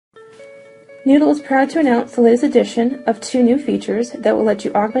Knoodle is proud to announce the latest addition of 2 new features that will let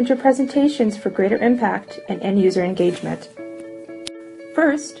you augment your presentations for greater impact and end-user engagement.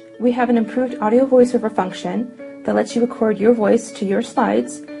 First, we have an improved audio voiceover function that lets you record your voice to your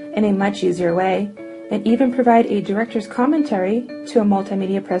slides in a much easier way, and even provide a director's commentary to a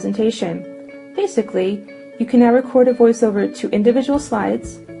multimedia presentation. Basically, you can now record a voiceover to individual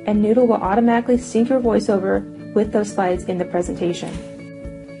slides, and Knoodle will automatically sync your voiceover with those slides in the presentation.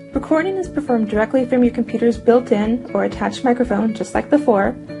 Recording is performed directly from your computer's built-in or attached microphone, just like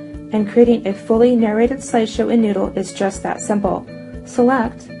before, and creating a fully narrated slideshow in Knoodle is just that simple.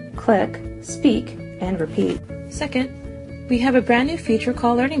 Select, click, speak, and repeat. Second, we have a brand new feature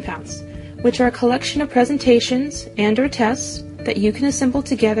called Learning Paths, which are a collection of presentations and/or tests that you can assemble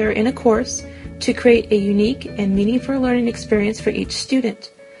together in a course to create a unique and meaningful learning experience for each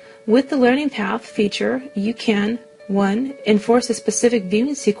student. With the Learning Path feature, you can 1. Enforce a specific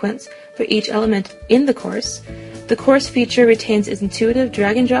viewing sequence for each element in the course. The course feature retains its intuitive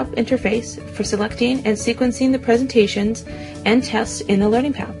drag-and-drop interface for selecting and sequencing the presentations and tests in the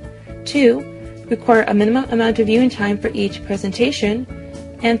Learning Path. 2. Require a minimum amount of viewing time for each presentation.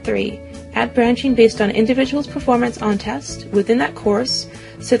 And 3. Add branching based on individuals' performance on test within that course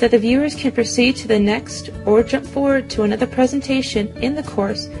so that the viewers can proceed to the next or jump forward to another presentation in the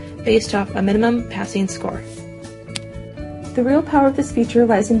course based off a minimum passing score. The real power of this feature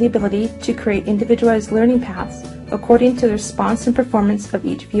lies in the ability to create individualized learning paths according to the response and performance of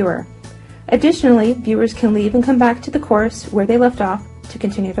each viewer. Additionally, viewers can leave and come back to the course where they left off to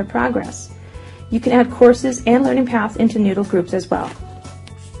continue their progress. You can add courses and learning paths into Knoodle groups as well.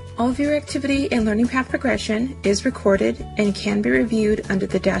 All viewer activity and learning path progression is recorded and can be reviewed under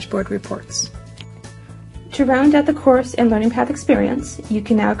the dashboard reports. To round out the course and learning path experience, you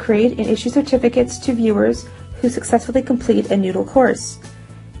can now create and issue certificates to viewers who successfully complete a Knoodle course.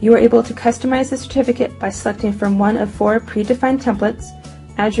 You are able to customize the certificate by selecting from one of 4 predefined templates,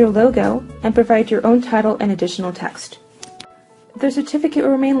 add your logo, and provide your own title and additional text. The certificate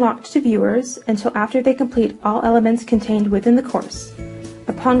will remain locked to viewers until after they complete all elements contained within the course.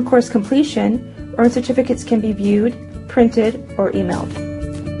 Upon course completion, earned certificates can be viewed, printed, or emailed.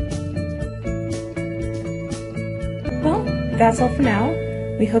 Well, that's all for now.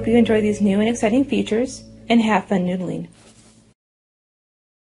 We hope you enjoy these new and exciting features, and have fun noodling.